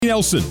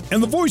Nelson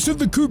and the voice of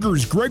the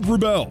Cougars, Greg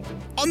Wrubell,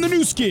 on the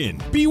new skin,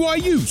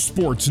 BYU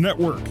Sports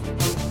Network.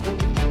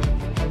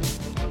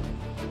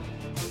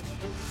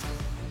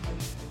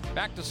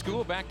 Back to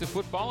school, back to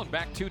football, and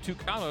back to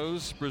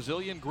Tucano's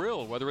Brazilian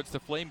Grill. Whether it's the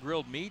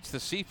flame-grilled meats, the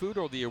seafood,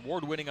 or the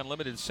award-winning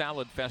Unlimited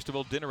Salad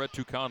Festival, dinner at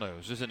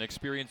Tucano's is an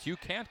experience you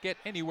can't get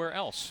anywhere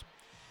else.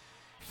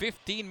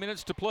 15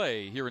 minutes to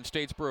play here in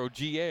Statesboro,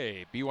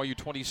 GA. BYU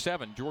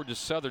 27, Georgia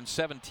Southern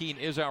 17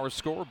 is our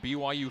score.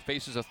 BYU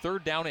faces a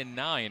 3rd down and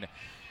 9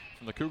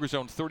 from the Cougars'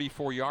 own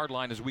 34-yard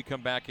line as we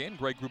come back in.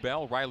 Greg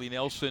Wrubell, Riley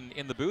Nelson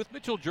in the booth,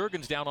 Mitchell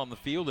Juergens down on the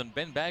field, and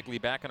Ben Bagley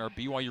back in our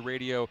BYU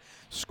Radio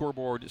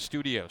scoreboard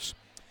studios.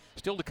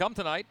 Still to come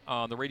tonight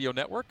on the radio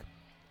network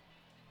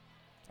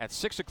at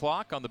 6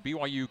 o'clock on the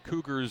BYU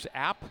Cougars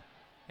app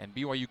and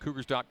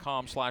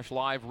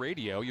BYUCougars.com/live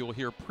radio. You'll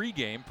hear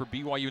pregame for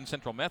BYU and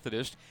Central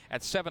Methodist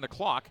at 7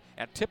 o'clock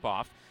at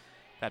tip-off.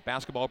 That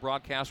basketball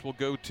broadcast will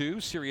go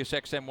to Sirius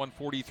XM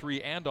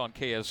 143 and on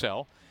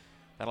KSL.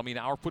 That'll mean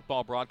our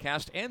football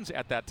broadcast ends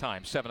at that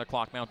time, 7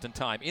 o'clock Mountain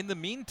Time. In the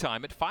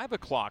meantime, at 5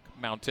 o'clock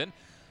Mountain,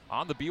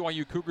 on the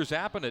BYU Cougars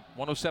app and at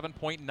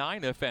 107.9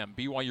 FM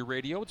BYU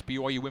Radio, it's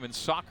BYU Women's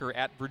Soccer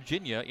at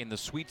Virginia in the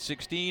Sweet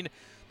 16,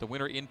 the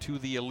winner into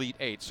the Elite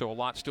 8. So a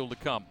lot still to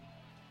come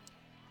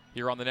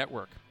here on the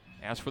network.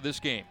 As for this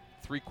game,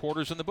 3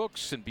 quarters in the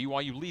books, and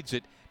BYU leads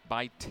it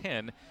by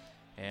 10.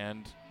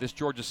 And this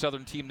Georgia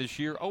Southern team this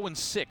year,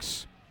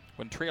 0-6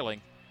 when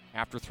trailing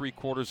after 3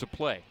 quarters of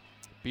play.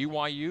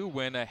 BYU,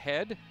 when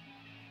ahead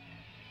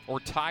or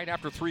tied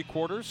after 3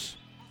 quarters,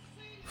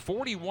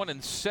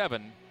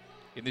 41-7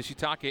 in the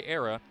Sitake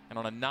era and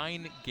on a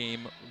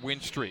 9-game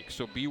win streak.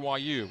 So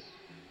BYU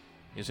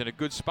is in a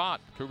good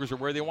spot. Cougars are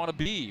where they want to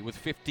be with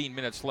 15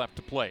 minutes left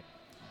to play.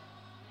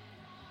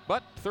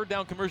 But 3rd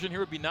down conversion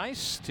here would be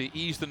nice to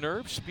ease the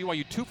nerves.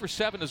 BYU 2 for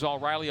 7 is all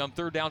Riley on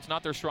 3rd downs,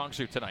 not their strong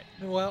suit tonight.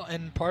 Well,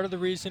 and part of the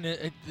reason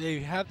they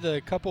have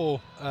the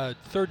couple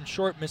 3rd and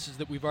short misses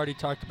that we've already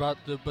talked about,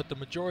 but the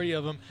majority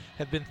of them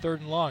have been 3rd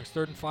and longs,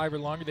 3rd and 5 or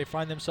longer. They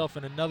find themselves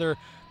in another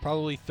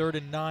probably 3rd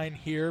and 9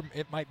 here.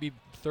 It might be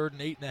 3rd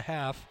and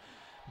 8.5,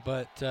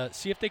 but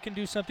see if they can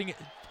do something.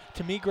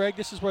 To me, Greg,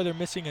 this is where they're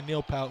missing a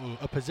Neil Pau'u,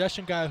 a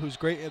possession guy who's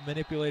great at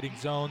manipulating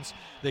zones.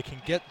 They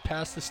can get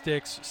past the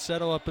sticks,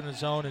 settle up in the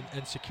zone,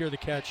 and secure the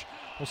catch.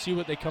 We'll see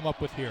what they come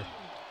up with here.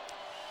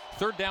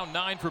 3rd down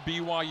 9 for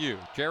BYU.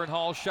 Jaren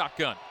Hall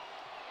shotgun.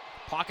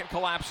 Pocket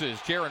collapses.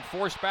 Jaren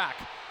forced back.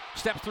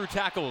 Steps through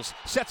tackles.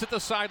 Sets at the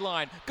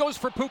sideline. Goes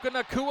for Puka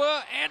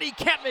Nacua, and he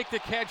can't make the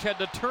catch. Had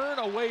to turn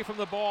away from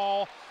the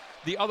ball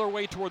the other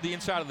way toward the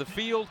inside of the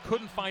field.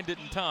 Couldn't find it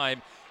in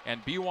time.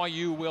 And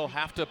BYU will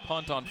have to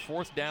punt on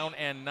 4th down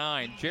and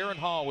 9. Jaren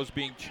Hall was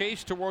being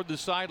chased toward the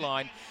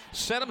sideline,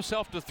 set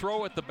himself to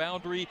throw at the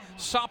boundary,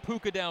 saw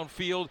Puka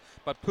downfield,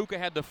 but Puka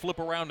had to flip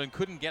around and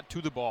couldn't get to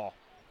the ball.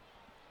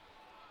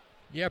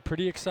 Yeah,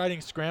 pretty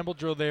exciting scramble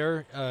drill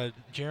there.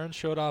 Jaren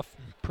showed off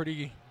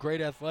pretty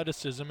great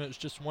athleticism. It was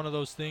just one of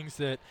those things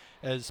that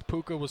as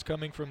Puka was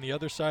coming from the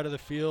other side of the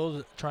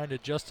field, trying to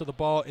adjust to the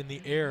ball in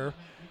the air,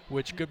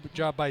 which good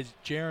job by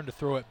Jaren to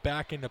throw it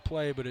back into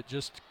play, but it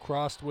just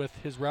crossed with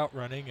his route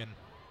running and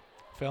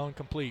fell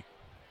incomplete.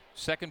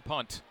 2nd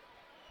punt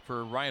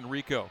for Ryan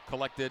Rico,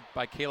 collected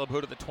by Caleb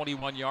Hood at the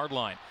 21-yard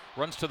line.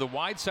 Runs to the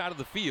wide side of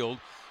the field.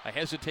 A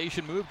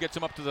hesitation move gets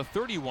him up to the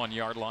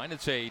 31-yard line.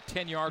 It's a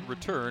 10-yard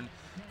return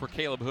for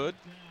Caleb Hood.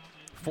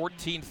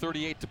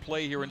 14:38 to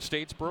play here in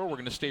Statesboro. We're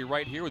going to stay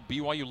right here with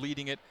BYU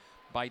leading it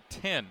by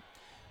 10.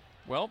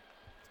 Well,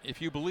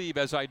 if you believe,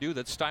 as I do,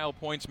 that style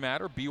points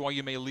matter,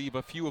 BYU may leave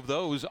a few of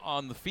those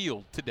on the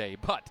field today.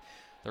 But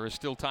there is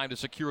still time to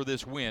secure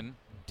this win.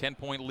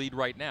 10-point lead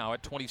right now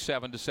at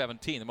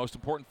 27-17. The most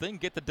important thing,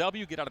 get the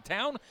W, get out of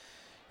town,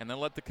 and then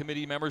let the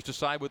committee members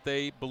decide what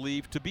they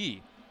believe to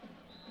be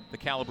the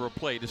caliber of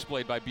play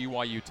displayed by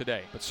BYU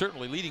today. But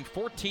certainly leading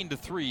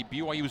 14-3,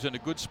 BYU was in a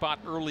good spot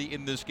early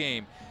in this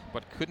game,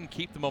 but couldn't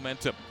keep the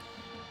momentum.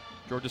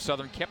 Georgia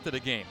Southern kept it a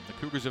game. The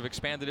Cougars have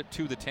expanded it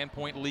to the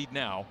 10-point lead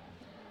now.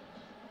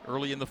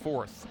 Early in the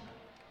 4th.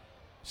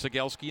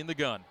 Cegelski in the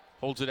gun.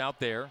 Holds it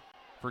out there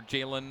for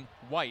Jalen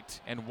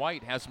White. And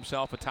White has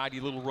himself a tidy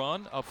little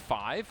run of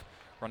 5.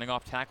 Running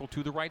off tackle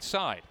to the right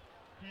side.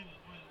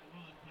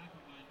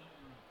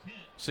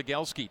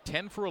 Cegelski,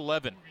 10 for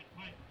 11.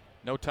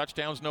 No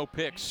touchdowns, no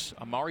picks.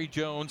 Amari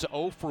Jones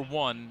 0 for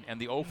 1.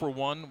 And the 0 for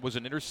 1 was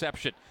an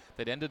interception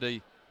that ended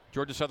a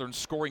Georgia Southern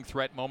scoring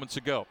threat moments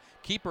ago.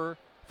 Keeper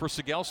for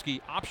Cegelski.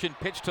 Option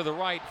pitch to the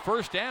right.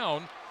 1st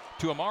down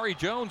to Amari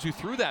Jones, who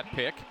threw that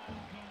pick.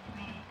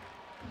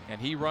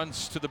 And he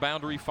runs to the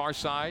boundary far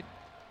side.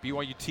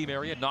 BYU team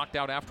area, knocked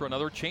out after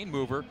another chain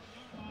mover.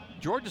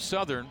 Georgia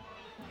Southern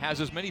has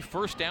as many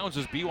 1st downs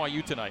as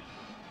BYU tonight.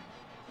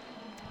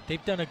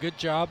 They've done a good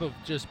job of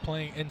just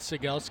playing in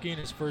Cegelski in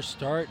his first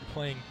start,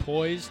 playing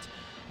poised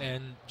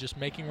and just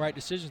making right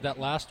decisions. That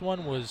last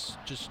one was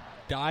just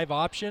dive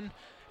option,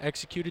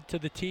 executed to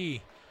the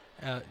T.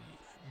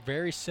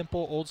 Very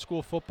simple old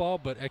school football,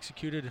 but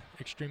executed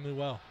extremely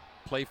well.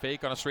 Play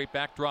fake on a straight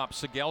back drop.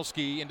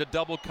 Sigelski into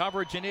double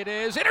coverage, and it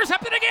is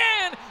intercepted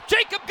again.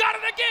 Jacob got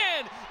it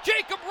again.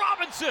 Jacob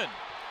Robinson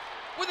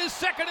with his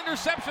second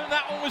interception.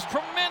 That one was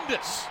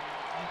tremendous.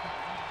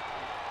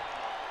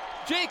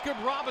 Jacob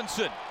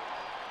Robinson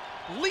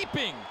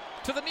leaping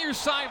to the near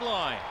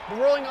sideline. The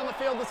ruling on the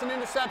field is an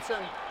interception.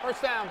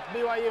 First down,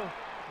 BYU.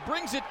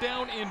 Brings it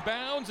down in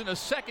bounds, and a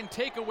second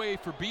takeaway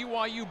for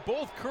BYU,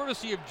 both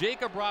courtesy of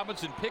Jacob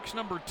Robinson, picks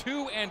number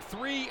 2 and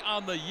 3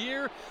 on the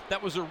year.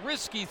 That was a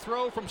risky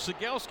throw from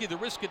Sigelski. The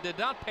risk did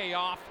not pay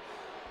off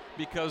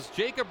because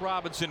Jacob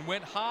Robinson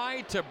went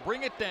high to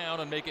bring it down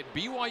and make it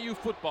BYU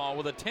football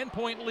with a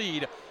 10-point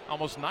lead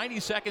almost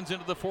 90 seconds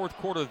into the fourth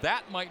quarter.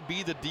 That might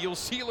be the deal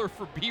sealer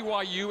for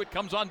BYU. It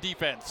comes on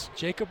defense.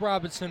 Jacob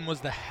Robinson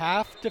was the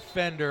half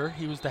defender.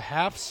 He was the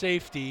half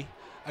safety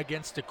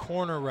against a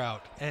corner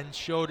route and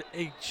showed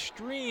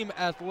extreme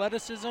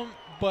athleticism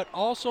but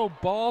also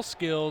ball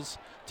skills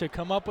to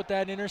come up with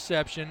that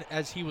interception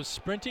as he was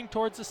sprinting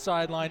towards the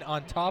sideline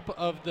on top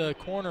of the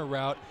corner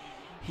route.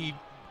 He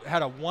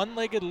had a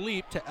one-legged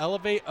leap to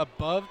elevate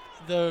above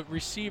the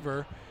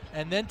receiver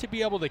and then to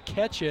be able to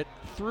catch it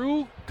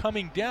through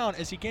coming down.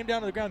 As he came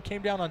down to the ground,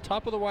 came down on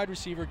top of the wide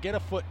receiver, get a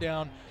foot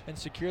down, and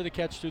secure the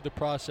catch through the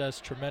process.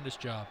 Tremendous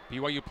job.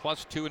 BYU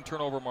 +2 in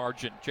turnover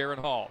margin. Jaren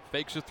Hall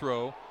fakes a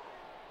throw.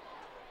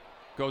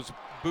 Goes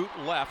boot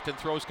left and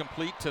throws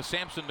complete to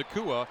Samson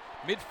Nacua,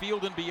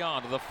 midfield and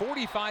beyond, to the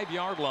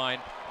 45-yard line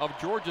of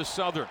Georgia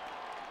Southern.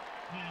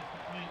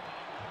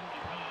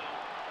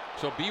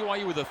 So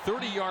BYU with a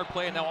 30-yard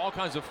play, and now all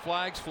kinds of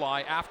flags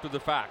fly after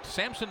the fact.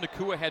 Samson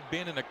Nacua had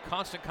been in a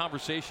constant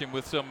conversation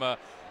with some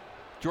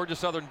Georgia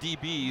Southern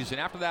DBs, and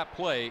after that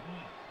play,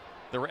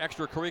 there were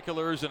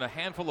extracurriculars and a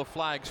handful of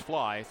flags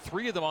fly.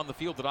 3 of them on the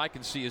field that I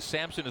can see as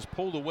Samson is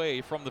pulled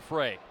away from the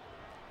fray.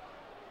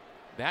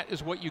 That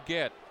is what you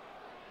get.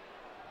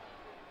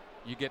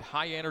 You get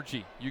high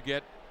energy. You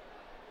get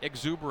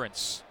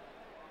exuberance.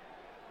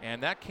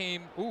 And that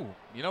came,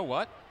 you know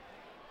what?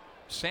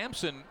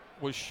 Samson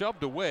was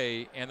shoved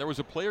away, and there was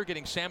a player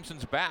getting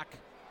Samson's back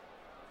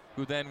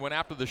who then went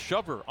after the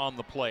shover on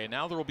the play.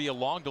 Now there will be a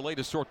long delay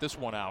to sort this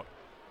one out.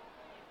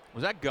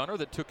 Was that Gunner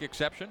that took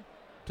exception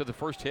to the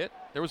first hit?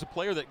 There was a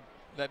player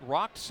that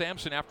rocked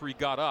Samson after he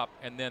got up,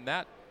 and then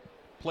that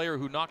player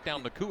who knocked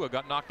down Nacua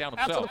got knocked down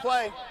himself. After the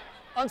play,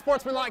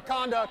 unsportsmanlike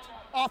conduct.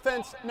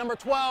 Offense, number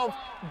 12.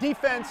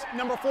 Defense,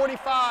 number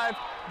 45.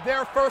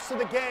 Their first of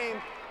the game.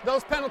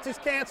 Those penalties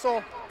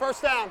cancel.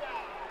 First down.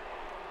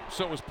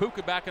 So it was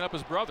Puka backing up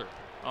his brother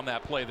on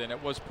that play then.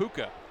 It was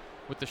Puka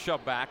with the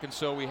shove back, and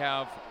so we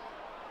have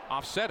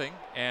offsetting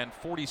and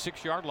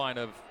 46-yard line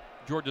of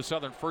Georgia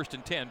Southern, 1st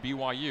and 10,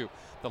 BYU.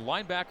 The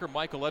linebacker,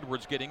 Michael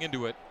Edwards, getting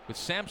into it with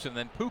Samson,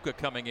 then Puka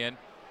coming in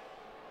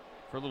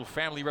for a little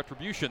family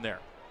retribution there.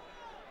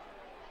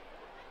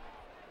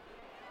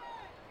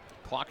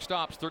 Clock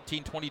stops,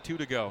 13:22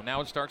 to go.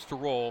 Now it starts to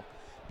roll.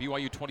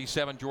 BYU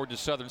 27, Georgia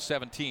Southern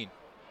 17.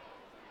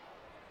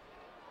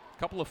 A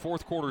couple of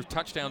fourth quarter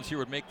touchdowns here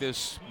would make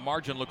this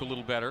margin look a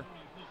little better.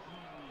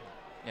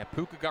 Yeah,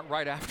 Puka got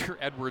right after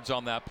Edwards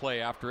on that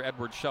play after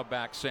Edwards shoved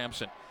back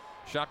Samson.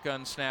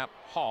 Shotgun snap,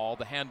 Hall,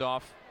 the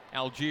handoff,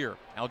 Algier.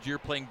 Algier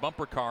playing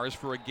bumper cars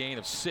for a gain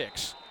of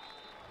 6.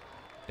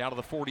 Down to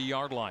the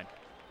 40-yard line.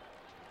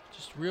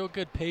 Just real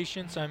good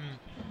patience.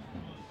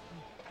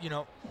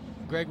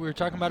 Greg, we were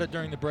talking about it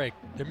during the break.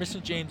 They're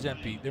missing James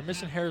Empey. They're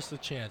missing Harris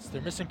LaChance.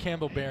 They're missing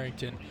Campbell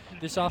Barrington.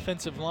 This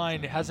offensive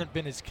line hasn't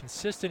been as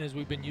consistent as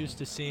we've been used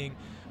to seeing,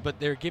 but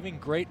they're giving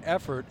great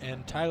effort,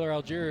 and Tyler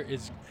Algier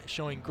is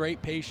showing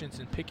great patience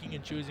and picking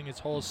and choosing his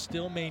holes,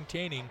 still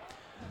maintaining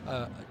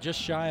just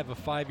shy of a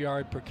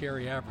 5-yard per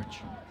carry average.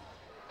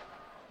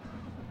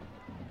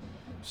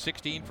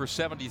 16 for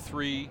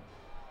 73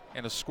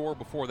 and a score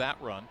before that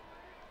run.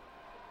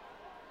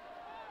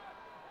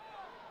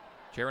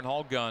 Jaren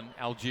Hall gun,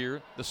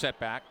 Algier, the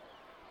setback.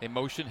 They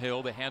motion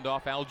Hill, they hand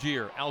off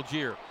Algier.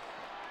 Algier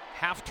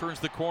half turns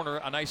the corner,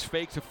 a nice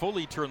fake to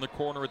fully turn the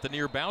corner at the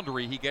near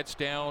boundary. He gets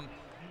down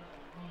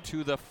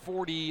to the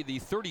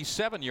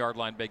 37-yard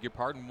line, beg your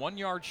pardon, 1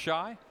 yard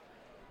shy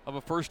of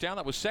a first down.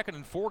 That was 2nd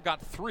and 4, got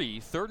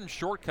 3. 3rd and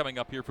short coming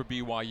up here for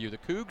BYU. The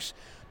Cougs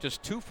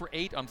just 2 for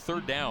 8 on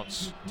third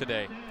downs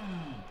today.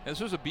 And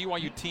this was a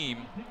BYU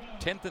team,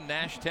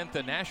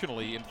 10th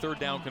nationally in third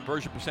down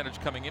conversion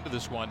percentage coming into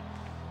this one.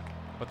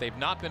 But they've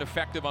not been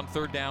effective on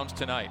third downs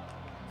tonight.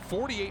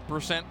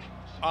 48%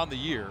 on the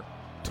year,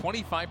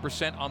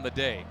 25% on the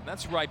day. And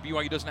that's right,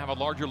 BYU doesn't have a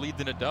larger lead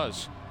than it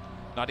does.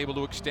 Not able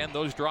to extend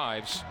those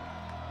drives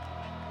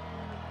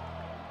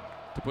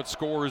to put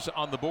scores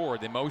on the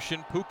board. They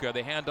motion Puka,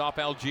 they hand off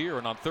Algier,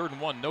 and on 3rd and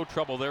 1, no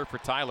trouble there for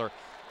Tyler.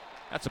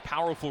 That's a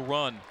powerful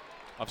run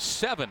of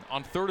 7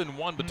 on 3rd and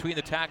 1 between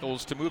the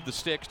tackles to move the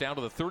sticks down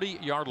to the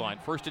 30-yard line.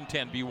 1st and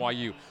 10,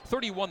 BYU.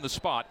 31 the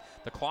spot.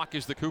 The clock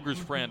is the Cougars'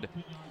 friend.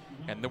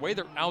 And the way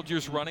that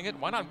Algier's running it,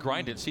 why not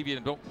grind it, see if you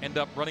don't end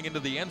up running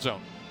into the end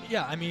zone?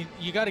 Yeah, I mean,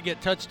 you got to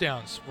get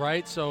touchdowns,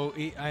 right? So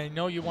I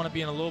know you want to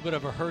be in a little bit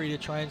of a hurry to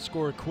try and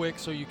score quick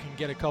so you can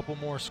get a couple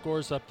more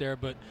scores up there.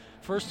 But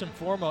first and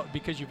foremost,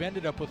 because you've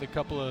ended up with a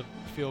couple of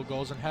field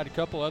goals and had a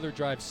couple other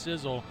drives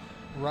sizzle,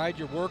 ride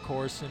your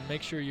workhorse and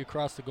make sure you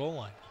cross the goal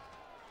line.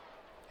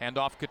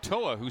 Handoff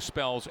Katoa, who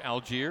spells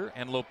Algier,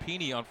 and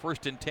Lopini on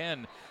 1st and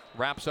 10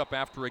 wraps up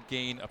after a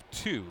gain of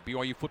 2.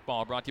 BYU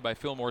football brought to you by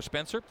Fillmore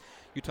Spencer.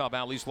 Utah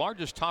Valley's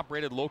largest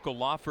top-rated local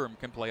law firm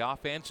can play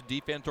offense,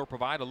 defense, or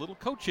provide a little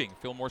coaching.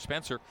 Fillmore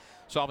Spencer,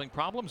 solving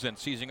problems and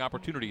seizing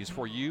opportunities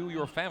for you,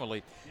 your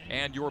family,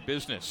 and your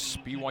business.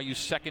 BYU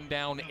 2nd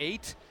down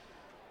 8.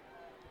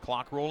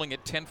 Clock rolling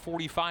at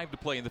 10:45 to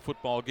play in the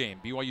football game.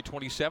 BYU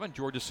 27,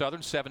 Georgia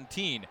Southern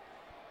 17.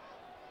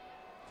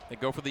 They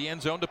go for the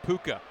end zone to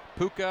Puka.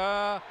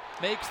 Puka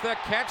makes the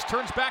catch,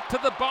 turns back to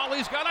the ball.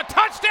 He's got a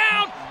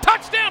touchdown!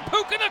 Touchdown,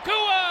 Puka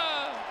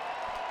Nacua!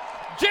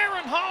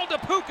 Jaron Hall to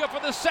Puka for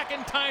the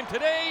 2nd time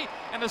today,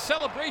 and a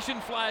celebration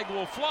flag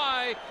will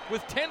fly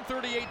with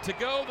 10:38 to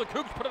go. The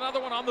Cougs put another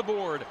one on the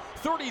board.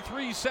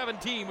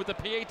 33-17 with the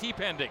PAT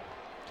pending.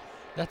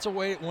 That's a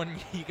way when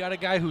you got a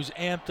guy who's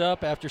amped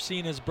up after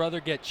seeing his brother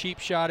get cheap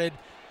shotted,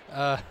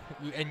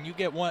 and you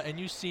get one, and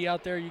you see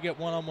out there you get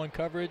one-on-one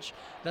coverage.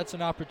 That's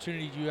an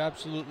opportunity you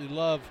absolutely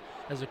love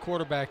as a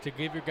quarterback to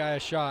give your guy a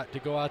shot to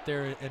go out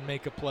there and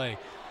make a play.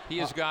 He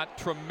has got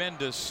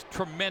tremendous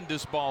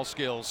ball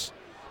skills.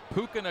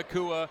 Puka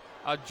Nacua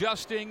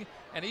adjusting,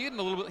 and he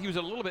was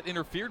a little bit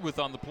interfered with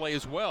on the play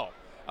as well.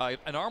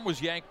 An arm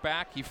was yanked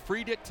back. He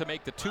freed it to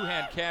make the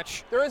two-hand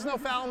catch. There is no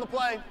foul on the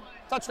play.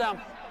 Touchdown.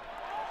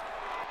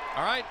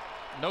 All right,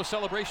 no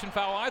celebration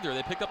foul either.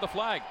 They picked up the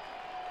flag.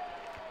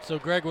 So,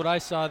 Greg, what I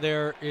saw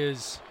there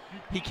is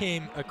he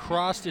came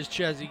across his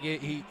chest.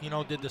 He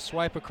did the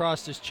swipe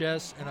across his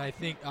chest, and I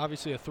think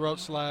obviously a throat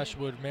slash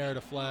would merit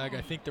a flag.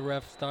 I think the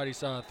refs thought he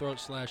saw a throat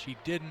slash. He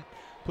didn't.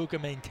 Puka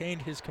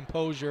maintained his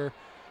composure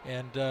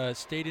and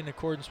stayed in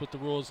accordance with the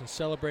rules and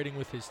celebrating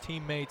with his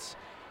teammates.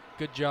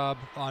 Good job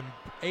on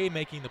A,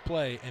 making the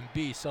play, and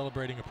B,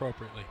 celebrating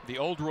appropriately. The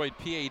Oldroyd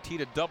PAT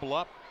to double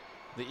up.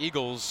 The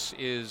Eagles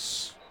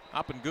is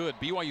up and good.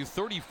 BYU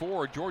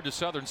 34, Georgia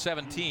Southern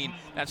 17.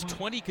 That's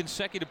 20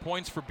 consecutive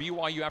points for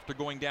BYU after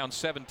going down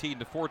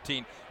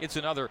 17-14. It's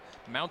another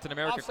Mountain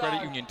America Offside.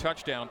 Credit Union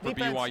touchdown for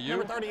Defense, BYU.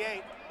 number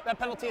 38. That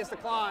penalty is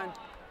declined.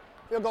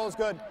 Field goal is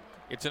good.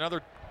 It's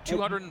another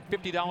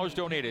 $250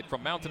 donated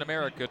from Mountain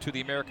America to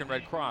the American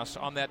Red Cross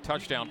on that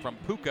touchdown from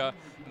Puka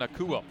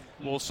Nacua.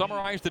 We'll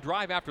summarize the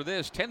drive after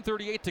this.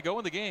 10:38 to go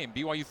in the game.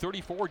 BYU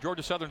 34,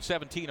 Georgia Southern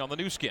 17 on the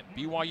new skin.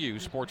 BYU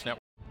Sports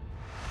Network.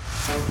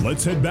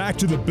 Let's head back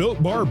to the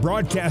Built Bar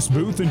broadcast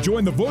booth and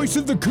join the voice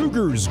of the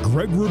Cougars,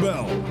 Greg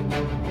Wrubell.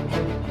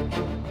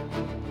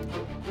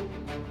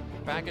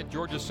 Back at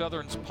Georgia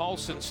Southern's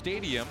Paulson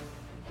Stadium.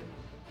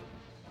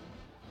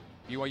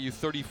 BYU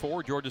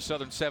 34, Georgia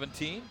Southern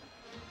 17.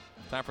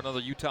 Time for another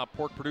Utah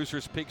Pork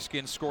Producers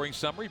Pigskin Scoring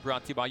Summary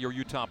brought to you by your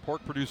Utah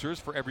Pork Producers.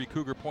 For every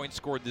Cougar point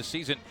scored this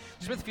season,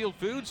 Smithfield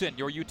Foods and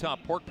your Utah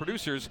Pork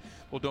Producers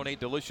will donate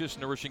delicious,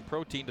 nourishing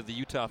protein to the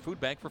Utah Food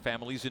Bank for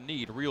families in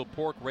need. Real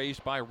pork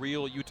raised by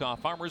real Utah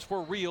farmers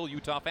for real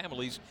Utah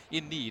families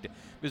in need.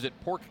 Visit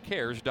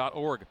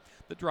porkcares.org.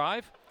 The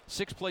drive,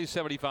 6 plays,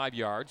 75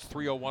 yards,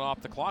 3:01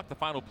 off the clock. The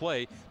final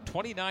play,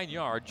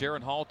 29-yard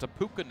Jaron Hall to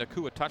Puka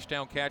Nacua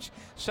touchdown catch.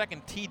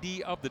 Second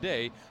TD of the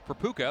day for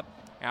Puka,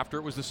 after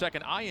it was the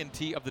second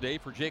INT of the day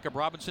for Jacob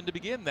Robinson to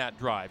begin that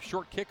drive.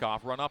 Short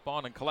kickoff run up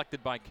on and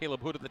collected by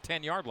Caleb Hood at the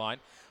 10-yard line,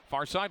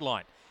 far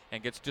sideline,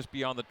 and gets just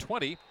beyond the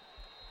 20.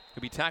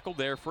 He'll be tackled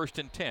there, 1st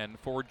and 10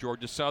 for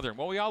Georgia Southern.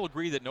 Well, we all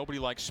agree that nobody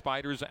likes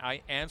spiders,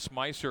 ants,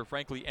 mice, or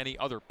frankly any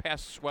other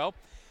pests. Well,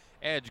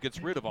 Edge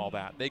gets rid of all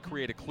that. They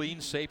create a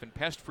clean, safe, and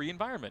pest-free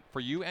environment for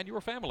you and your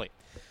family.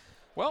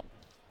 Well,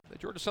 the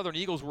Georgia Southern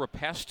Eagles were a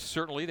pest,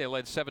 certainly. They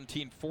led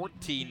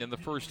 17-14 in the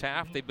first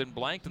half. They've been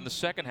blanked in the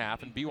second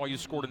half, and BYU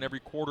scored in every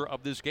quarter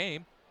of this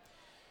game.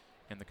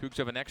 And the Cougs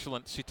have an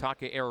excellent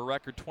Sitake-era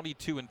record,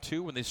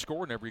 22-2 when they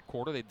score in every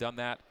quarter. They've done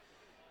that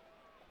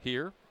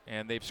here,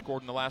 and they've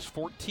scored in the last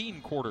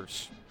 14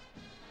 quarters,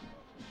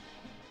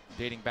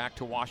 dating back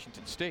to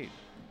Washington State.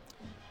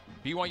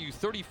 BYU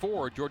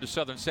 34, Georgia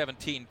Southern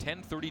 17,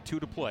 10:32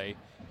 to play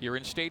here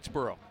in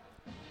Statesboro.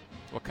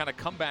 What kind of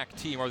comeback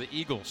team are the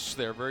Eagles?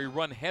 They're very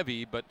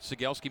run-heavy, but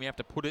Cegelski may have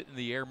to put it in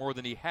the air more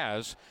than he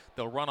has.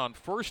 They'll run on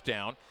first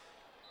down,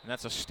 and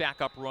that's a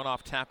stack-up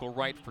run-off tackle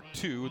right for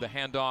 2. The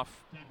handoff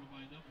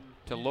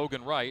to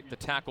Logan Wright, the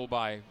tackle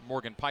by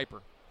Morgan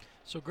Piper.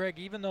 So, Greg,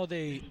 even though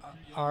they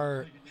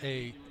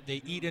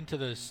eat into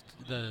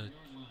the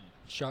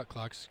shot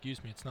clock,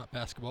 excuse me, it's not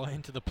basketball,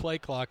 into the play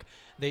clock,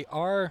 they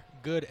are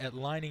good at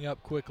lining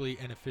up quickly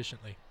and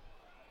efficiently.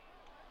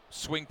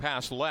 Swing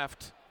pass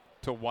left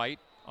to White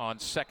on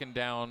 2nd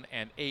down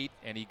and 8,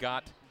 and he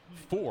got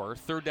 4.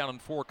 3rd down and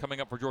 4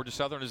 coming up for Georgia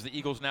Southern as the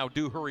Eagles now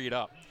do hurry it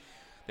up.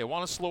 They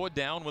want to slow it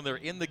down when they're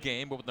in the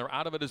game, but when they're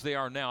out of it as they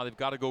are now, they've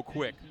got to go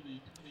quick.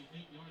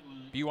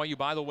 BYU,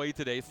 by the way,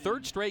 today,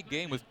 3rd straight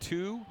game with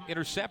 2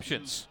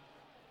 interceptions.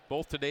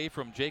 both today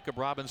from Jacob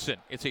Robinson.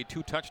 It's a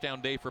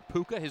 2-touchdown day for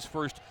Puka, his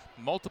first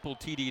multiple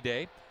TD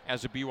day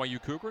as a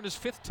BYU Cougar, and his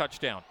 5th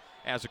touchdown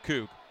as a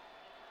Coug.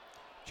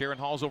 Jaren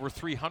Hall's over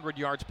 300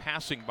 yards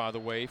passing, by the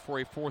way, for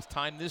a 4th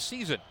time this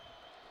season.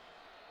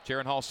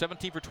 Jaren Hall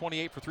 17 for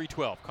 28 for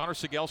 312. Connor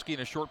Sigelski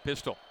in a short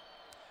pistol.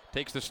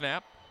 Takes the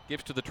snap,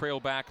 gives to the trail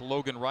back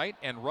Logan Wright,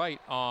 and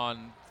Wright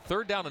on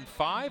 3rd down and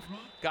 5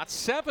 got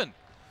 7.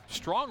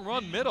 Strong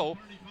run middle,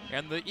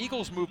 and the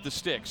Eagles move the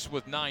sticks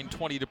with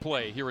 9:20 to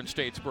play here in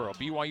Statesboro.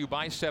 BYU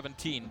by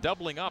 17,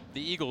 doubling up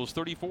the Eagles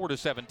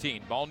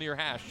 34-17. Ball near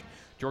hash.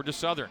 Georgia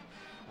Southern,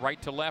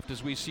 right to left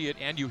as we see it,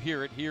 and you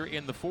hear it here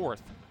in the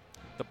 4th.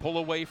 The pull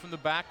away from the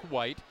back,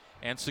 White,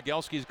 and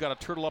Sigelski's got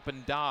to turtle up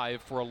and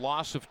dive for a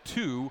loss of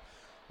 2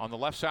 on the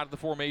left side of the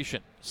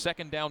formation.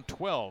 2nd down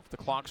 12. The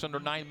clock's under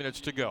 9 minutes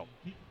to go.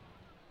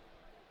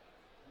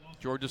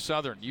 Georgia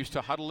Southern, used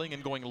to huddling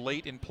and going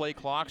late in play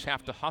clocks,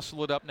 have to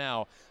hustle it up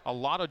now. A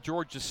lot of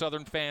Georgia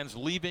Southern fans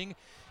leaving,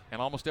 and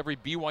almost every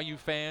BYU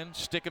fan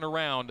sticking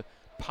around,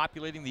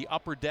 populating the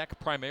upper deck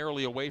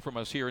primarily away from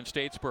us here in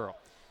Statesboro.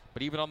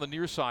 But even on the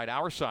near side,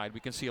 our side, we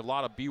can see a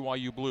lot of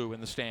BYU blue in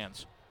the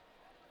stands.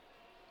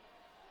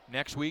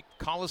 Next week,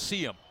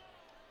 Coliseum,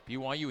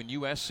 BYU and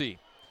USC.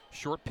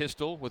 Short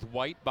pistol with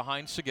White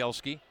behind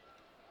Sigelski.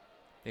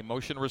 A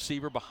motion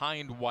receiver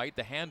behind White.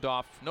 The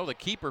handoff, no, the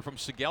keeper from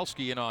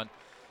Sigelski, and on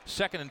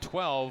 2nd and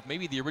 12,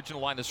 maybe the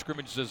original line of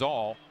scrimmage is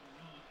all.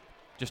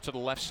 Just to the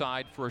left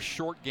side for a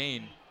short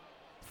gain.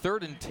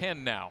 3rd and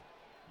 10 now.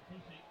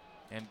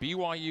 And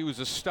BYU is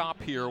a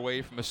stop here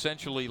away from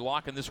essentially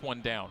locking this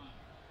one down.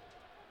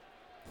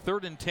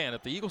 3rd and 10.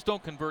 If the Eagles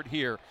don't convert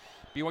here,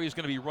 BYU is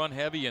going to be run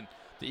heavy, and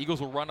the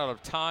Eagles will run out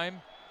of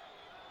time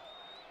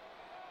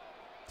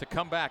to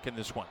come back in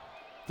this one.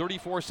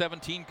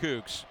 34-17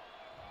 Cougs.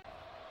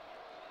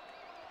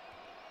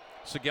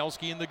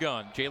 Sigelski in the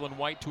gun. Jalen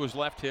White to his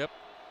left hip.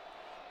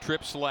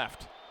 Trips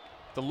left.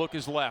 The look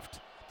is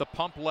left. The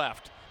pump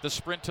left. The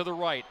sprint to the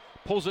right.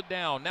 Pulls it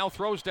down. Now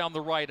throws down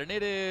the right, and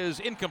it is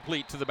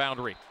incomplete to the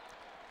boundary.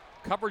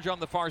 Coverage on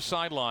the far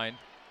sideline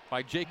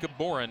by Jacob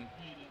Boren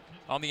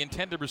on the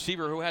intended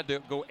receiver, who had to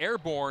go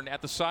airborne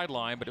at the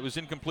sideline, but it was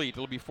incomplete.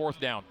 It'll be 4th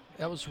down.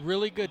 That was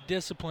really good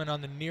discipline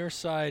on the near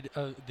side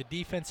of the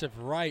defensive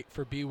right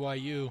for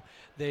BYU.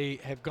 They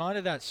have gone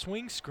to that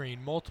swing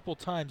screen multiple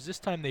times. This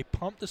time they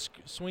pumped the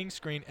swing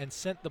screen and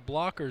sent the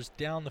blockers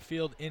down the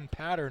field in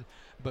pattern,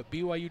 but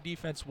BYU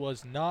defense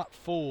was not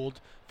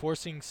fooled,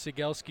 forcing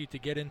Sigelski to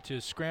get into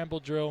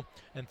scramble drill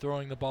and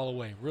throwing the ball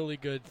away. Really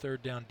good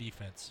 3rd down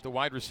defense. The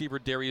wide receiver,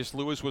 Darius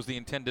Lewis, was the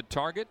intended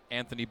target.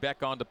 Anthony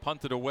Beck on to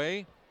punt it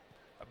away.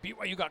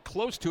 BYU got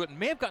close to it and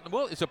may have gotten,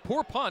 well, it's a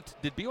poor punt.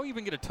 Did BYU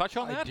even get a touch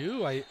on that? I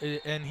do,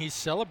 and he's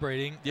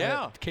celebrating.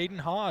 Yeah. Caden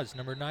Haas,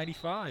 number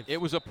 95. It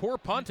was a poor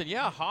punt, and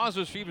yeah, Haas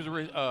received,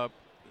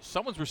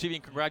 someone's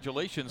receiving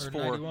congratulations or for,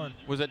 91.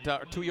 Was it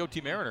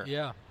Tuioti Mariner?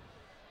 Yeah.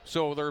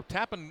 So they're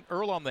tapping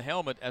Earl on the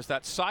helmet as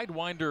that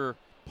sidewinder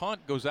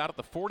punt goes out at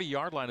the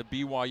 40-yard line of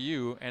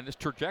BYU, and this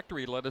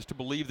trajectory led us to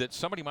believe that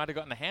somebody might have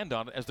gotten a hand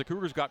on it as the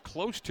Cougars got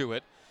close to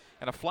it,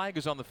 and a flag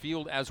is on the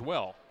field as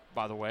well,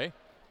 by the way.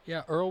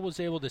 Yeah, Earl was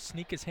able to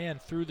sneak his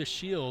hand through the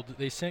shield.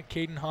 They sent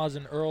Caden Haas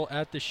and Earl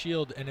at the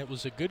shield, and it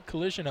was a good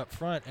collision up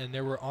front, and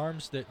there were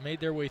arms that made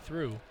their way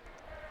through.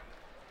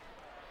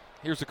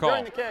 Here's the call.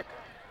 During the kick,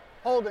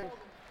 holding,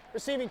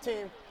 receiving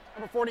team,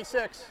 number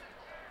 46.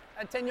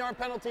 A 10-yard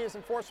penalty is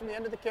enforced from the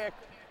end of the kick.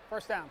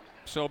 1st down.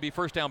 So it'll be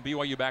 1st down,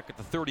 BYU back at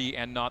the 30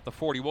 and not the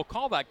 40. We'll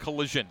call that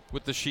collision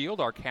with the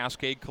shield, our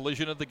Cascade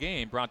collision of the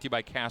game, brought to you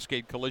by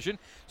Cascade Collision,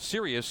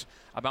 serious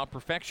about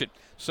perfection.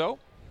 So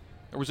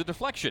there was a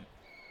deflection,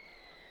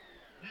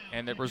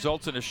 and it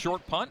results in a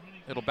short punt.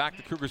 It'll back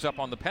the Cougars up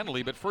on the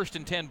penalty, but 1st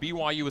and 10,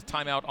 BYU with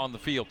timeout on the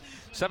field.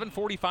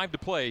 7:45 to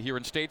play here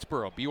in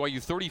Statesboro.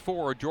 BYU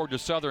 34, Georgia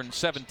Southern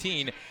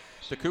 17.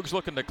 The Cougs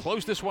looking to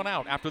close this one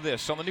out after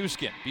this on the new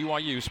skin,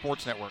 BYU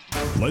Sports Network.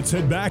 Let's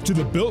head back to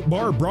the Built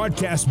Bar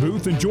broadcast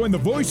booth and join the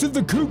voice of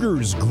the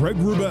Cougars, Greg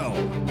Wrubell.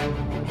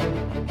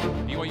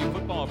 BYU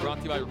football brought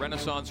to you by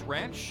Renaissance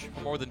Ranch.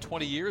 For more than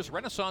 20 years,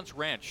 Renaissance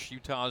Ranch,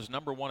 Utah's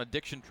 #1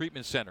 addiction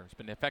treatment center, has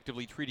been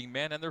effectively treating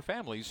men and their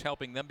families,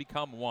 helping them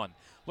become one.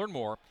 Learn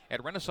more at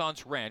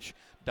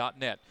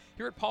renaissanceranch.net.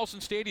 Here at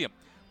Paulson Stadium,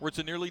 where it's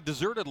a nearly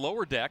deserted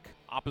lower deck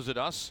opposite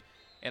us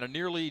and a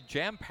nearly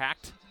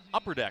jam-packed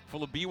upper deck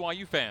full of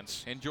BYU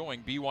fans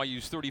enjoying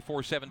BYU's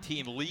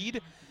 34-17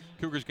 lead.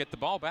 Cougars get the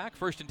ball back.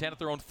 1st and 10 at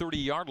their own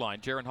 30-yard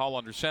line. Jaren Hall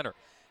under center.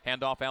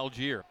 Handoff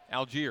Algier.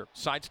 Algier,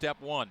 sidestep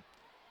 1.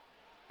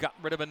 Got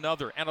rid of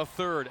another, and a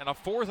 3rd, and a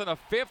 4th, and a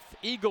 5th.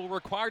 Eagle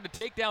required to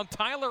take down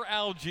Tyler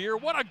Algier.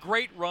 What a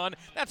great run.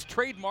 That's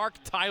trademark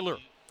Tyler.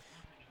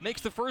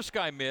 Makes the first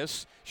guy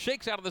miss,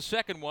 shakes out of the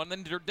second one,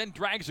 then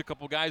drags a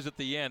couple guys at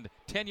the end.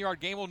 10-yard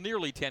game, well,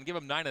 nearly 10. Give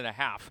him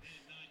 9.5.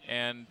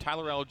 And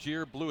Tyler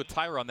Algier blew a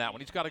tire on that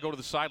one. He's got to go to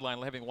the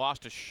sideline having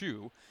lost a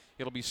shoe.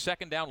 It'll be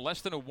 2nd down, less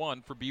than a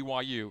 1 for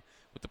BYU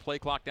with the play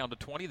clock down to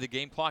 20, the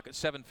game clock at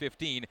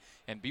 7:15,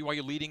 and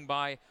BYU leading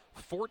by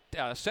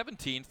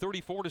 17,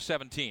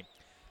 34-17.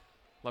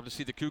 Love to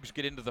see the Cougs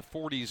get into the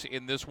 40s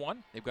in this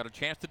one. They've got a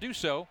chance to do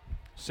so.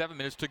 7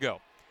 minutes to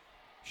go.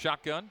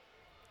 Shotgun.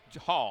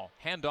 Hall.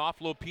 Handoff.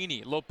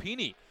 Lopini.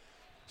 Lopini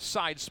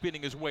side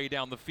spinning his way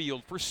down the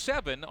field for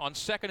 7 on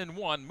 2nd and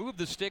 1. Move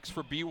the sticks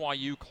for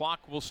BYU. Clock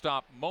will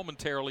stop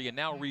momentarily and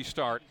now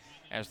restart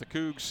as the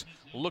Cougs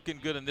looking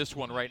good in this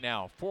one right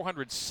now.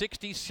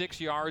 466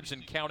 yards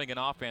and counting in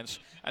offense,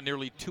 a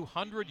nearly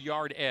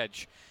 200-yard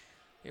edge.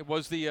 It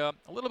was a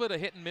little bit of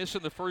hit and miss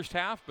in the first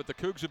half, but the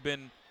Cougs have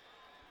been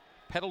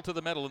pedal to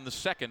the metal in the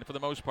second for the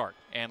most part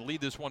and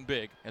lead this one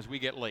big as we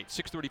get late.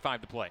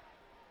 6:35 to play.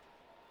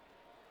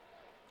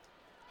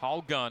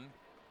 Hall gun.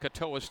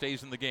 Katoa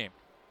stays in the game.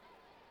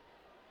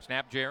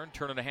 Snap Jaron,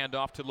 turning a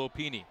handoff to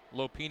Lopini.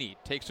 Lopini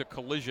takes a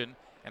collision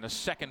and a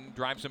second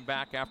drives him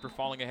back after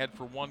falling ahead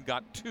for 1,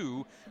 got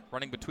 2.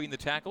 Running between the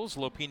tackles,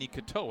 Lopini,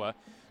 Katoa.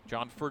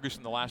 John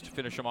Ferguson the last to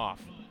finish him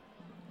off.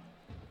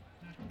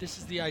 This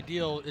is the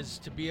ideal, is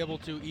to be able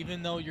to,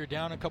 even though you're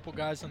down a couple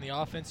guys on the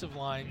offensive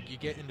line, you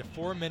get into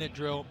 4-minute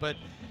drill, but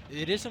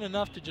it isn't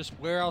enough to just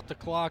wear out the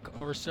clock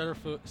or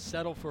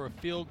settle for a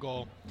field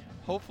goal.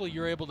 Hopefully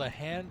you're able to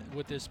hand,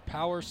 with this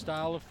power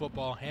style of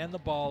football, hand the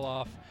ball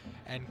off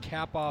and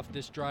cap off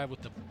this drive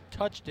with the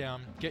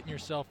touchdown, getting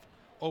yourself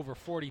over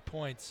 40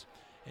 points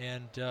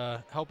and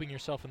helping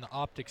yourself in the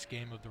optics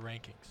game of the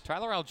rankings.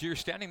 Tyler Algier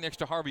standing next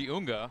to Harvey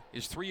Unga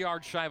is 3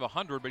 yards shy of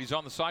 100, but he's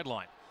on the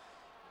sideline.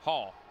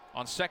 Hall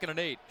on 2nd and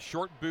 8,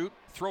 short boot,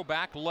 throw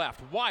back left,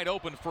 wide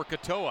open for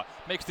Katoa.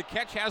 Makes the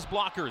catch, has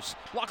blockers.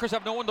 Blockers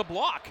have no one to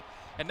block.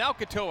 And now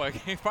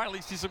Katoa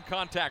finally sees some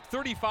contact.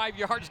 35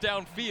 yards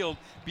downfield.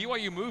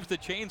 BYU moves the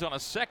chains on a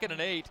 2nd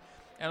and 8.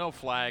 And no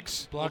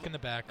flags. Block in the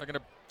back. They're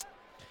gonna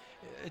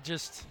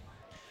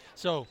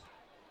so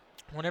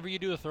whenever you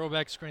do a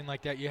throwback screen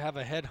like that, you have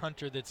a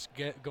headhunter that's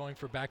going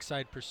for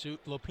backside pursuit.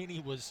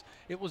 Lopini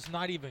it was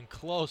not even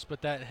close,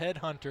 but that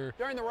headhunter.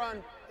 During the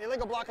run,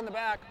 illegal block in the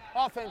back.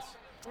 Offense,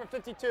 number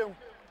 52.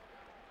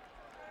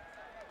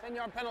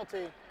 10-yard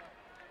penalty.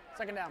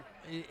 2nd down.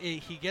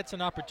 He gets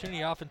an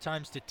opportunity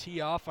oftentimes to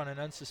tee off on an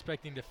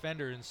unsuspecting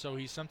defender, and so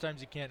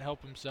sometimes he can't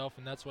help himself,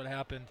 and that's what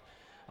happened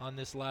on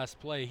this last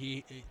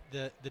play.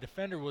 The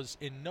defender was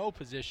in no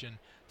position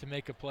to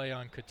make a play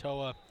on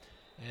Katoa,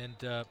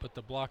 but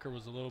the blocker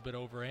was a little bit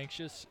over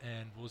anxious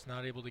and was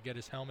not able to get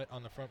his helmet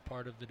on the front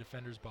part of the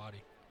defender's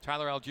body.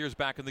 Tyler Algier's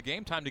back in the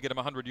game. Time to get him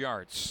 100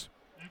 yards.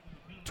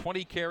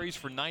 20 carries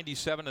for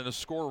 97 and a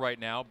score right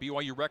now.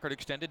 BYU record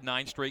extended,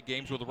 9 straight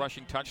games with a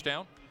rushing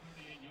touchdown.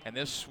 And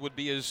this would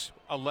be his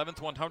 11th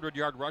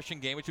 100-yard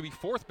rushing game, which would be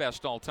 4th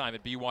best all-time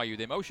at BYU.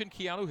 They motion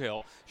Keanu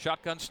Hill.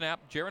 Shotgun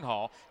snap, Jaron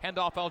Hall.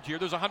 Handoff Algier.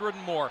 There's 100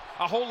 and more.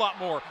 A whole lot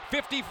more.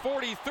 50,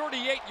 40,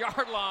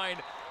 38-yard line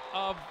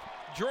of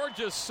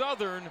Georgia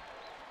Southern.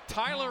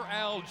 Tyler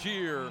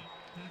Algier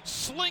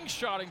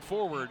slingshotting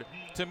forward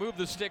to move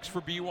the sticks for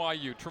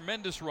BYU.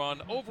 Tremendous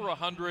run, over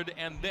 100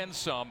 and then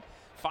some.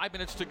 5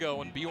 minutes to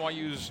go, and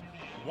BYU's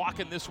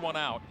walking this one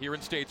out here in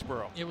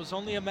Statesboro. It was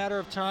only a matter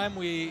of time.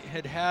 We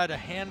had a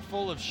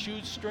handful of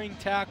shoestring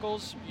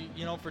tackles,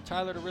 for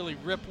Tyler to really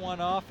rip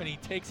one off, and he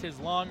takes his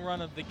long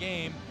run of the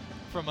game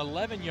from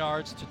 11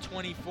 yards to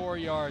 24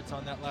 yards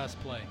on that last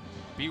play.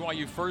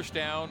 BYU first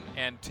down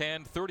and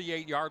 10,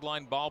 38-yard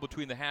line ball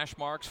between the hash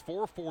marks,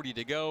 4:40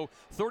 to go,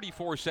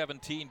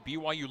 34-17,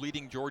 BYU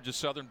leading Georgia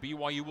Southern.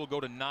 BYU will go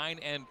to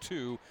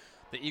 9-2.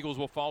 The Eagles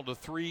will fall to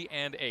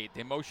 3-8.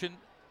 They motion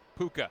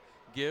Puka,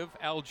 give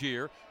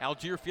Algier.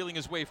 Algier feeling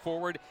his way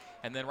forward,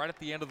 and then right at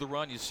the end of the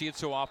run, you see it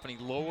so often, he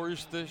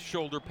lowers the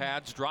shoulder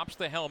pads, drops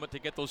the helmet to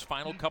get those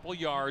final couple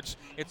yards.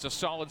 It's a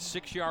solid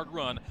 6-yard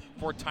run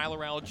for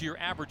Tyler Algier,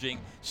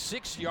 averaging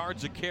 6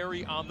 yards a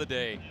carry on the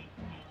day.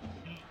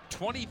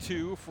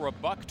 22 for a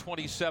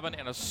 $127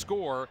 and a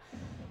score.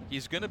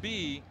 He's going to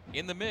be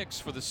in the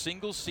mix for the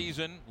single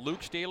season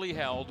Luke Staley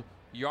held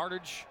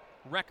yardage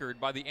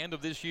record by the end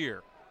of this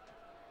year.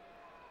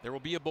 There will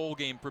be a bowl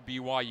game for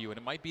BYU, and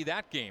it might be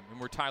that game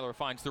where Tyler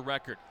finds the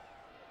record.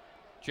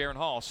 Jaron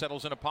Hall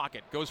settles in a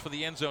pocket, goes for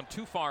the end zone,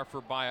 too far for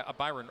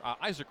Byron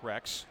Isaac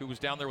Rex, who was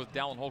down there with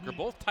Dallin Holker.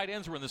 Both tight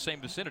ends were in the same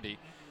vicinity.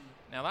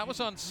 Now that was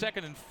on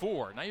 2nd and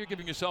 4. Now you're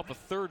giving yourself a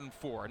 3rd and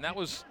 4, and that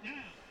was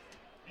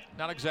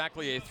not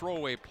exactly a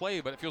throwaway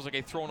play, but it feels like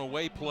a thrown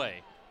away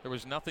play. There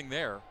was nothing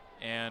there,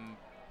 and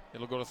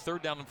it'll go to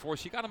 3rd down and 4,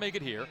 so you got to make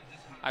it here.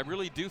 I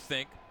really do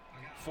think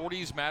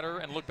 40s matter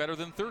and look better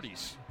than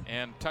 30s,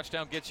 and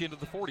touchdown gets you into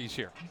the 40s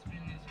here.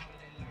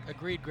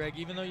 Agreed, Greg.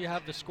 Even though you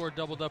have the score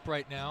doubled up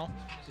right now,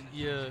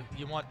 you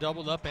want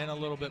doubled up and a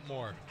little bit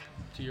more,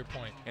 to your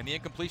point. And the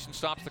incompletion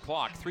stops the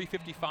clock.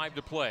 3:55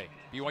 to play.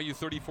 BYU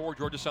 34,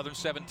 Georgia Southern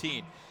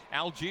 17.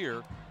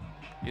 Algier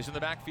is in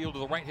the backfield to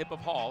the right hip of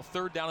Hall.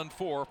 3rd down and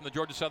 4 from the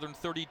Georgia Southern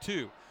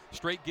 32.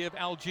 Straight give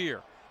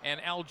Algier. And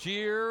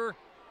Algier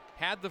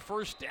had the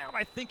first down.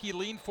 I think he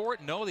leaned for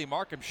it. No, they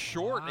mark him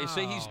short. Wow. They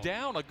say he's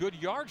down a good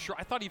yard short.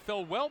 I thought he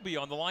fell well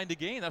beyond the line to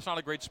gain. That's not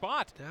a great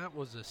spot. That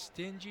was a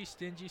stingy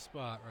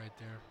spot right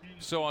there.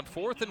 So on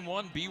 4th and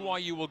 1,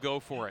 BYU will go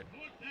for it.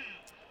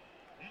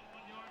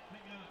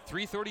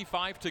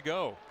 3:35 to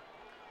go.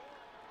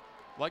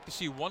 Like to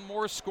see one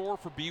more score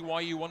for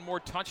BYU, one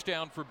more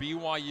touchdown for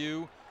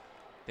BYU.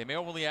 They may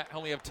only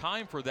have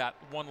time for that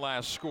one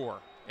last score.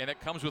 And it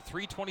comes with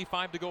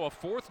 3:25 to go, a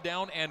 4th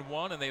down and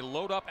 1, and they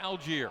load up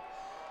Allgeier.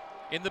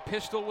 In the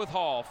pistol with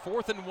Hall.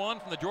 4th and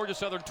 1 from the Georgia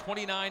Southern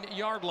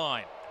 29-yard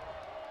line.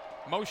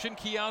 Motion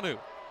Keanu.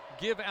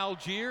 Give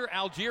Allgeier.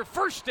 Allgeier,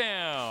 first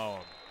down.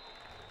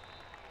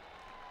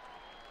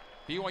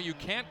 BYU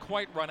can't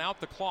quite run out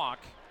the clock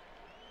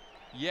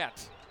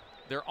yet.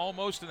 They're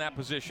almost in that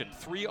position.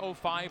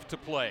 3:05 to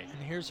play.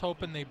 And here's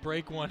hoping they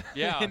break one.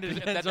 Yeah, into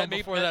the end zone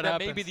before that that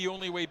happens. may be the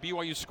only way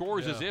BYU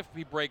scores, is if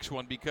he breaks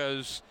one,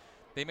 because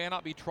they may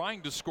not be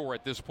trying to score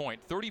at this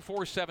point.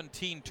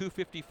 34-17,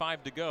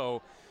 2:55 to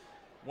go.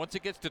 Once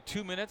it gets to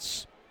 2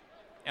 minutes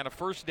and a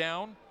first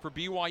down for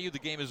BYU, the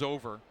game is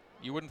over.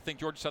 You wouldn't think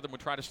Georgia Southern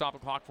would try to stop the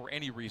clock for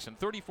any reason.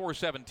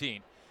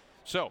 34-17.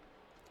 So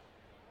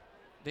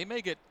they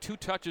may get 2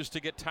 touches to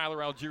get Tyler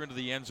Allgeier into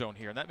the end zone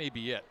here, and that may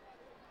be it.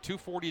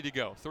 2:40 to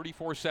go.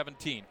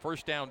 34-17.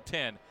 First down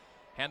 10.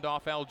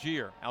 Handoff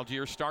Allgeier.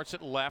 Allgeier starts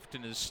at left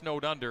and is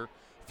snowed under.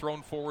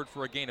 Thrown forward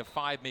for a gain of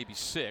 5, maybe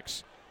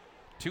 6.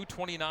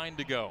 2:29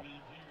 to go.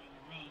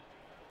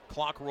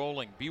 Clock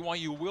rolling.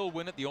 BYU will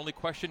win it. The only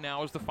question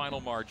now is the final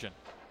margin.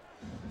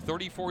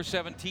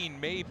 34-17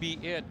 may be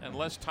it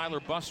unless Tyler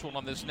busts one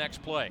on this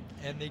next play.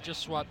 And they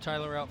just swapped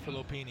Tyler out for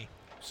Lopini.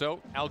 So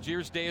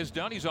Allgeier's day is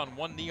done. He's on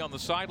one knee on the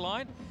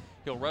sideline.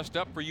 He'll rest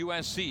up for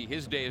USC.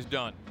 His day is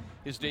done.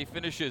 His day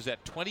finishes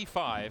at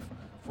 25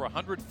 for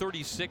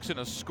 136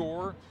 and a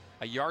score,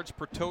 a yards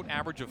per tote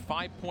average of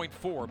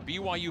 5.4.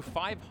 BYU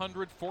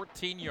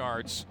 514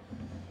 yards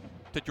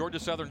to Georgia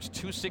Southern's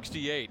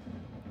 268.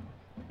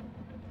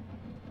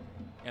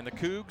 And the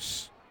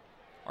Cougs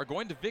are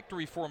going to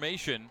victory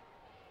formation,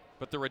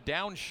 but they're a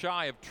down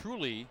shy of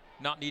truly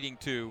not needing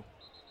to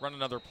run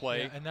another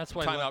play. Yeah, and that's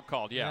why timeout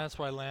called. Yeah, and that's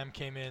why Lamb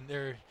came in.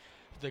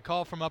 They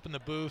call from up in the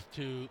booth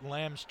to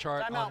Lamb's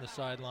chart Timeout. on the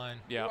sideline.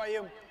 Yeah.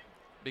 BYU.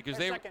 Because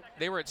Second.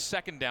 they were at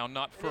second down,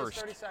 not It is first.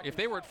 30 seconds. If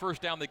they were at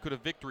first down, they could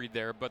have victoried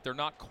there, but they're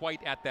not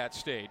quite at that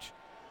stage.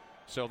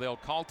 So they'll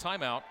call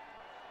timeout.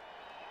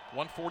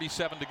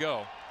 1:47 to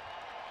go.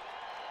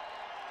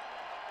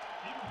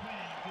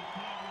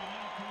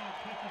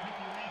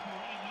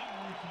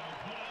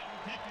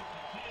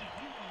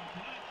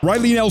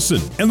 Riley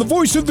Nelson and the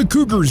voice of the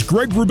Cougars,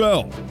 Greg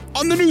Wrubell,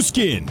 on the new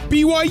skin,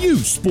 BYU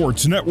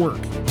Sports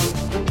Network.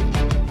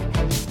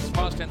 Let's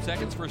pause 10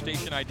 seconds for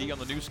station ID on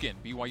the new skin,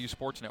 BYU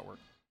Sports Network.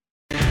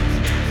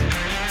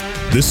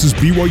 This is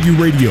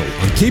BYU Radio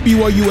on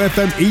KBYU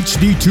FM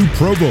HD2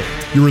 Provo.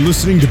 You are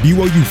listening to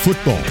BYU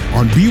Football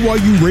on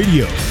BYU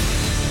Radio.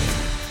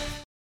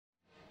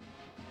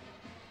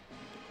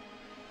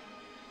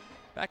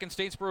 Back in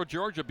Statesboro,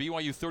 Georgia,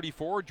 BYU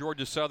 34,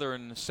 Georgia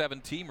Southern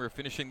 17. We're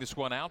finishing this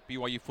one out.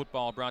 BYU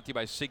football brought to you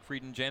by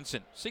Siegfried and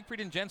Jensen. Siegfried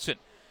and Jensen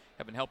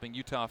have been helping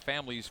Utah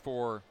families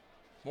for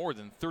more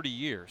than 30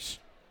 years.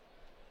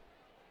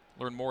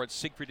 Learn more at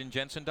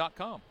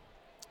siegfriedandjensen.com.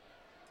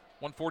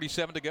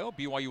 1:47 to go.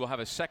 BYU will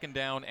have a second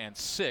down and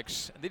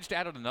 6. And they just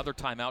added another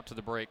timeout to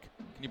the break.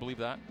 Can you believe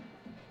that?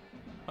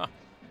 Huh.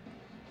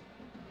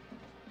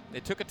 They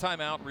took a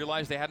timeout,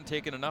 realized they hadn't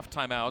taken enough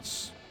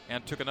timeouts,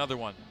 and took another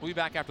one. We'll be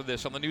back after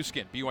this on the new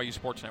skin, BYU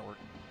Sports Network.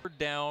 Third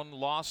down,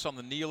 loss on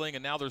the kneeling,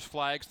 and now there's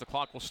flags. The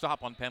clock will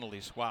stop on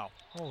penalties. Wow.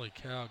 Holy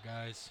cow,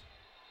 guys.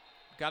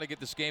 Got to get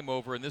this game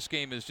over, and this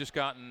game has just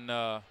gotten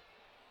a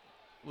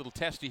little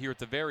testy here at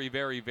the very,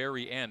 very,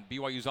 very end.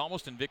 BYU's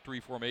almost in victory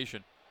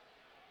formation.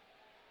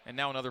 And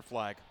now another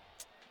flag.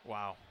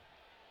 Wow.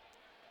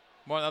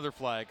 Another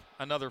flag.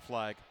 Another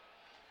flag.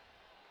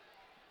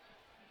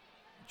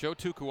 Joe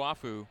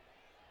Tukuafu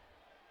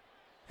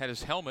had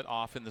his helmet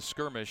off in the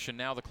skirmish, and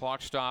now the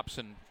clock stops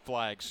and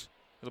flags.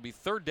 It'll be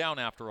third down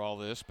after all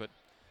this, but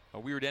a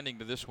weird ending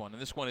to this one,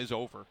 and this one is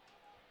over.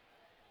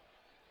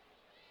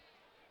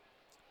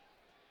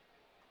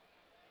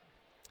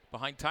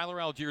 Behind Tyler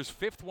Allgeier's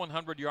 5th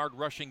 100-yard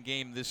rushing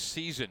game this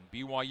season,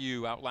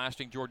 BYU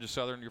outlasting Georgia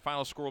Southern. Your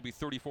final score will be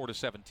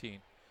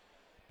 34-17.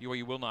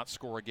 BYU will not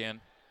score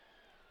again.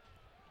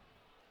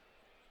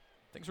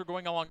 Things were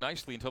going along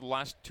nicely until the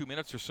last 2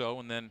 minutes or so,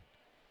 and then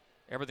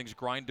everything's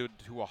grinded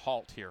to a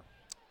halt here.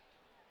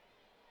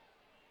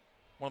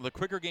 One of the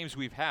quicker games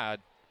we've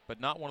had,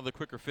 but not one of the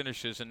quicker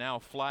finishes, and now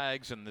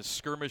flags and this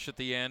skirmish at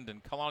the end,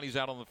 and Kalani's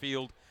out on the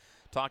field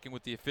talking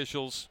with the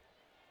officials.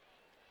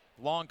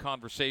 Long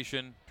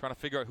conversation, trying to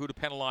figure out who to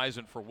penalize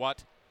and for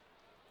what.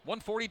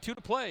 1:42 to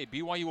play.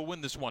 BYU will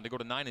win this one to go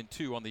to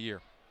 9-2 on the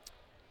year.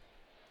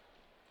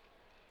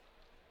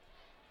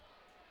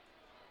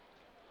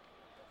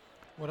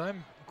 What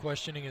I'm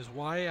questioning is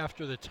why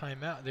after the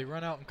timeout, they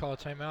run out and call a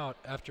timeout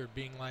after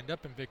being lined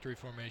up in victory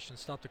formation,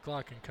 stop the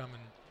clock and come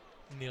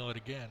and kneel it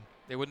again.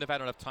 They wouldn't have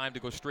had enough time to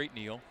go straight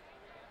kneel.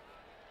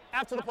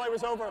 After the play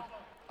was over,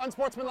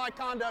 unsportsmanlike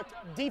conduct,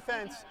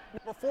 defense,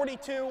 number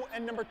 42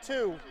 and number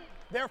 2.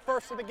 They're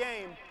first of the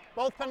game.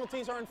 Both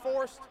penalties are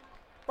enforced.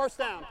 First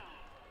down.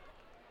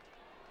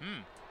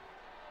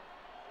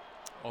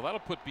 Well, that'll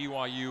put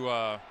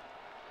BYU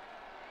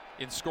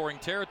in scoring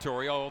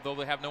territory, although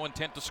they have no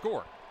intent to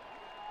score.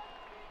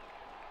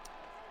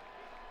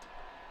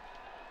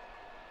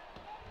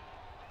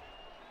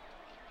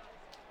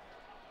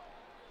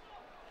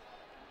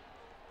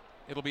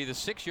 It'll be the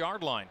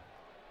 6-yard line.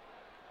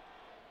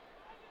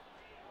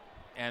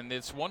 And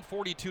it's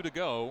 1:42 to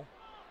go.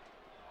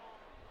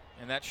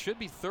 And that should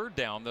be third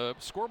down. The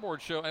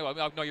scoreboard show.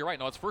 No, you're right.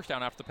 No, it's first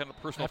down after the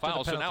personal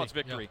foul. So now it's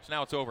victory. Yep. So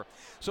now it's over.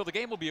 So the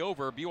game will be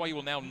over. BYU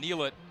will now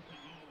kneel it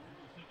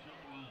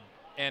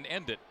and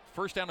end it.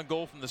 First down and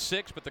goal from the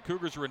 6, but the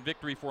Cougars are in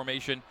victory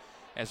formation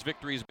as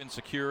victory has been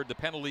secured. The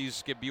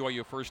penalties give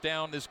BYU a first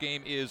down. This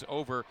game is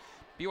over.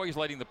 BYU is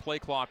letting the play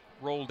clock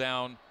roll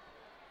down.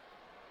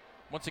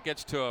 Once it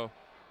gets to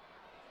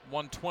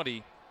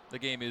 1:20, the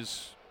game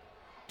is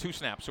 2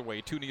 snaps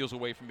away, 2 kneels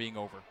away from being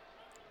over.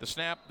 The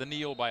snap, the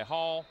kneel by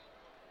Hall.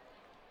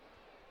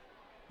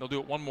 They'll do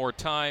it one more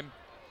time,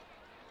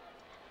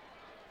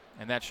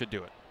 and that should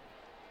do it.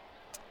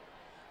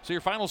 So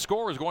your final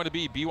score is going to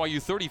be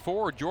BYU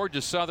 34,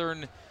 Georgia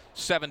Southern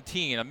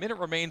 17. A minute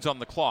remains on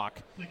the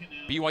clock.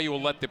 BYU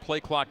will let the play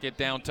clock get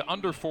down to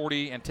under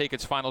 40 and take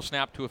its final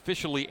snap to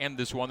officially end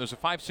this one. There's a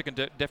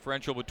 5-second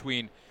differential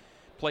between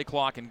play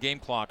clock and game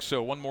clock,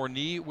 so one more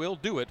knee will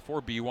do it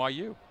for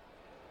BYU.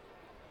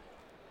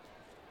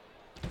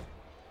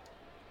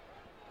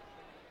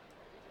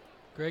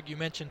 Greg, you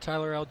mentioned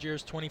Tyler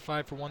Algiers,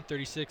 25 for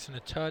 136 and a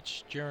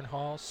touch. Jaron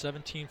Hall,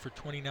 17 for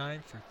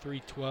 29 for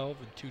 312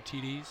 and 2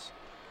 TDs.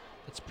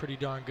 That's a pretty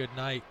darn good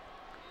night.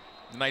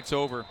 The night's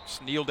over.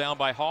 Kneel down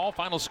by Hall.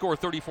 Final score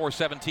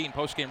 34-17.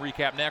 Postgame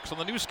recap next on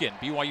the new skin,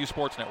 BYU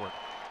Sports Network.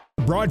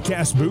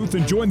 Broadcast booth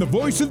and join the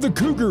voice of the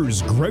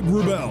Cougars, Greg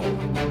Wrubell.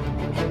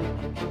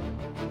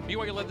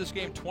 BYU led this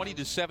game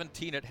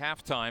 20-17 at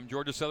halftime.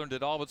 Georgia Southern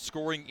did all but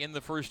scoring in the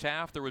first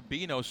half. There would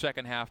be no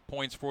second half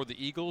points for the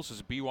Eagles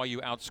as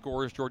BYU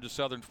outscores Georgia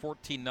Southern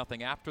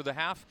 14-0 after the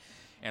half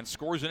and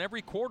scores in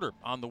every quarter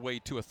on the way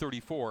to a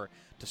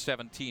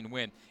 34-17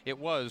 win. It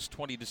was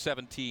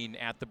 20-17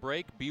 at the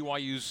break.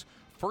 BYU's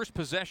first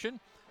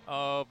possession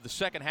of the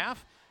second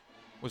half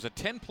was a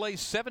 10-play,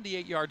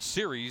 78-yard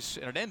series,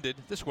 and it ended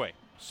this way.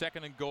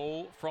 Second and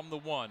goal from the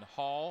 1.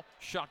 Hall,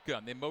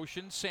 shotgun. They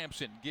motion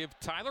Sampson. Give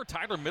Tyler.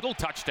 Tyler middle,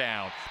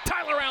 touchdown.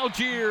 Tyler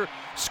Algier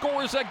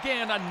scores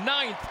again, a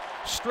 9th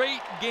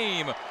straight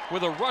game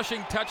with a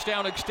rushing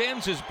touchdown,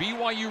 extends his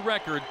BYU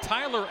record.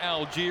 Tyler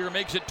Algier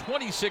makes it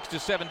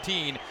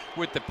 26-17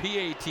 with the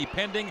PAT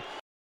pending.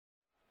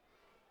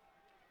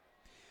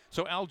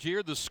 So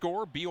Algier, the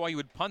score. BYU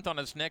would punt on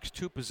its next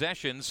 2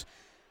 possessions.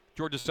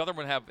 Georgia Southern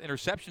would have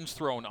interceptions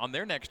thrown on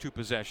their next 2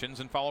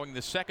 possessions, and following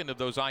the second of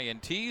those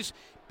INTs,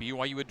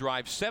 BYU would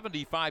drive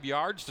 75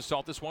 yards to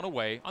salt this one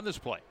away on this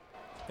play.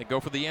 They go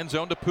for the end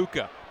zone to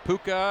Puka.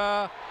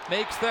 Puka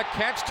makes the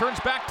catch,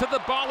 turns back to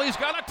the ball. He's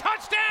got a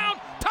touchdown!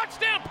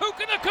 Touchdown,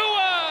 Puka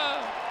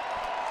Nacua!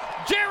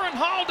 Jaron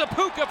Hall to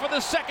Puka for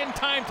the second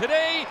time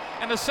today,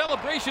 and the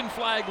celebration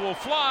flag will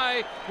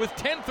fly with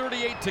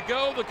 10:38 to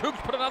go. The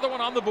Cougs put another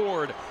one on the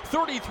board,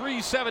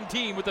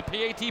 33-17 with the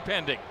PAT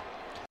pending.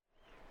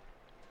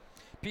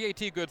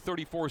 PAT good,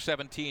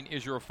 34-17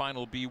 is your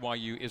final.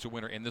 BYU is a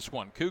winner in this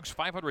one. Cougs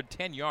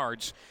 510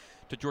 yards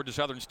to Georgia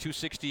Southern's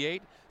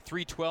 268,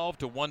 312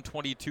 to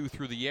 122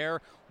 through the air,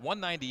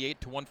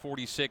 198 to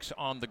 146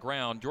 on the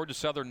ground. Georgia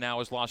Southern now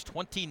has lost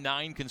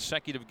 29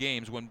 consecutive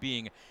games when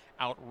being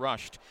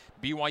outrushed.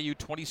 BYU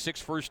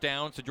 26 first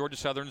downs to Georgia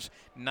Southern's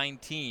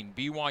 19.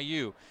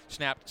 BYU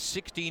snapped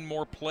 16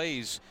 more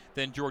plays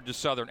than Georgia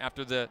Southern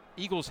after the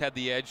Eagles had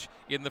the edge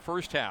in the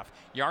first half.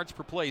 Yards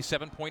per play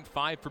 7.5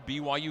 for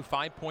BYU,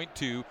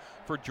 5.2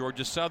 for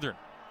Georgia Southern.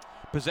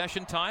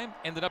 Possession time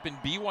ended up in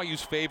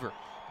BYU's favor.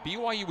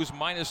 BYU was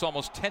minus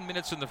almost 10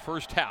 minutes in the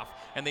first half,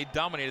 and they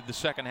dominated the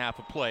second half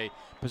of play.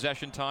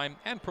 Possession time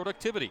and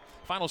productivity.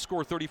 Final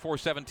score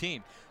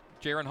 34-17.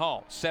 Jaron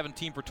Hall,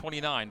 17 for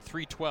 29,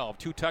 312,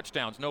 2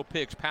 touchdowns, no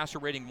picks, passer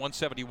rating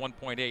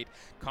 171.8.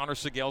 Connor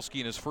Sigelski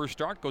in his first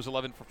start goes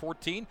 11 for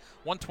 14,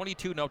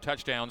 122, no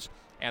touchdowns,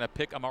 and a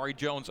pick. Amari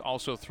Jones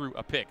also threw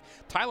a pick.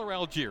 Tyler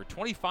Algier,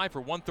 25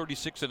 for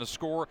 136 and a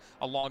score,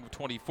 along with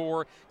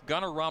 24.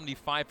 Gunnar Romney,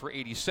 5 for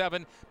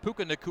 87.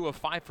 Puka Nacua,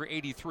 5 for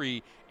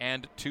 83,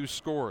 and 2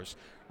 scores.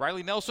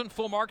 Riley Nelson,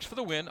 full marks for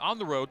the win on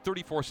the road,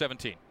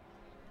 34-17.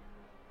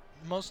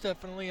 Most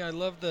definitely. I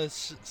love the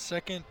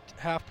second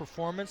half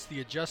performance,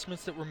 the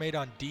adjustments that were made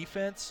on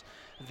defense,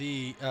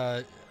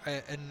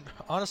 and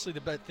honestly,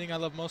 the thing I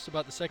love most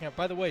about the second half,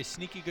 by the way,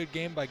 sneaky good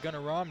game by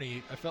Gunnar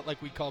Romney. I felt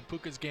like we called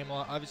Puka's game a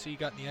lot. Obviously, he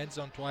got in the end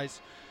zone twice,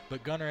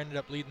 but Gunnar ended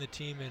up leading the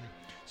team. And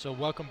so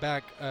welcome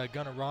back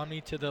Gunnar Romney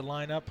to the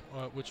lineup,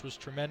 which was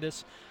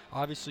tremendous.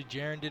 Obviously,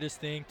 Jaron did his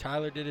thing,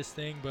 Tyler did his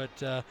thing,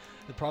 but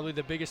probably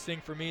the biggest thing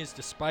for me is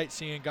despite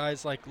seeing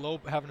guys like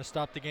Lopa having to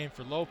stop the game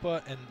for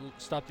Lopa and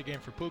stop the game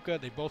for Puka,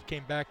 they both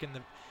came back in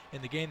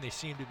the game. They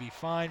seemed to be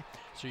fine.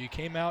 So you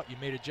came out, you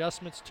made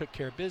adjustments, took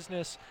care of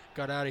business,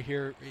 got out of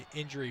here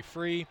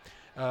injury-free.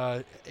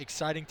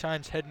 Exciting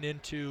times heading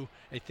into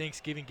a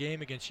Thanksgiving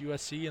game against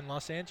USC in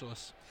Los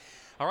Angeles.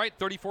 All right,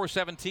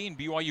 34-17,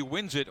 BYU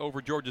wins it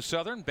over Georgia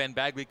Southern. Ben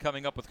Bagley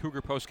coming up with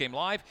Cougar Postgame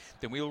Live.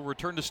 Then we will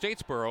return to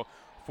Statesboro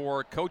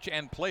for coach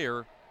and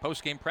player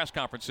postgame press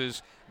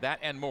conferences. That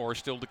and more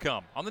still to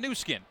come on the new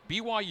skin,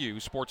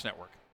 BYU Sports Network.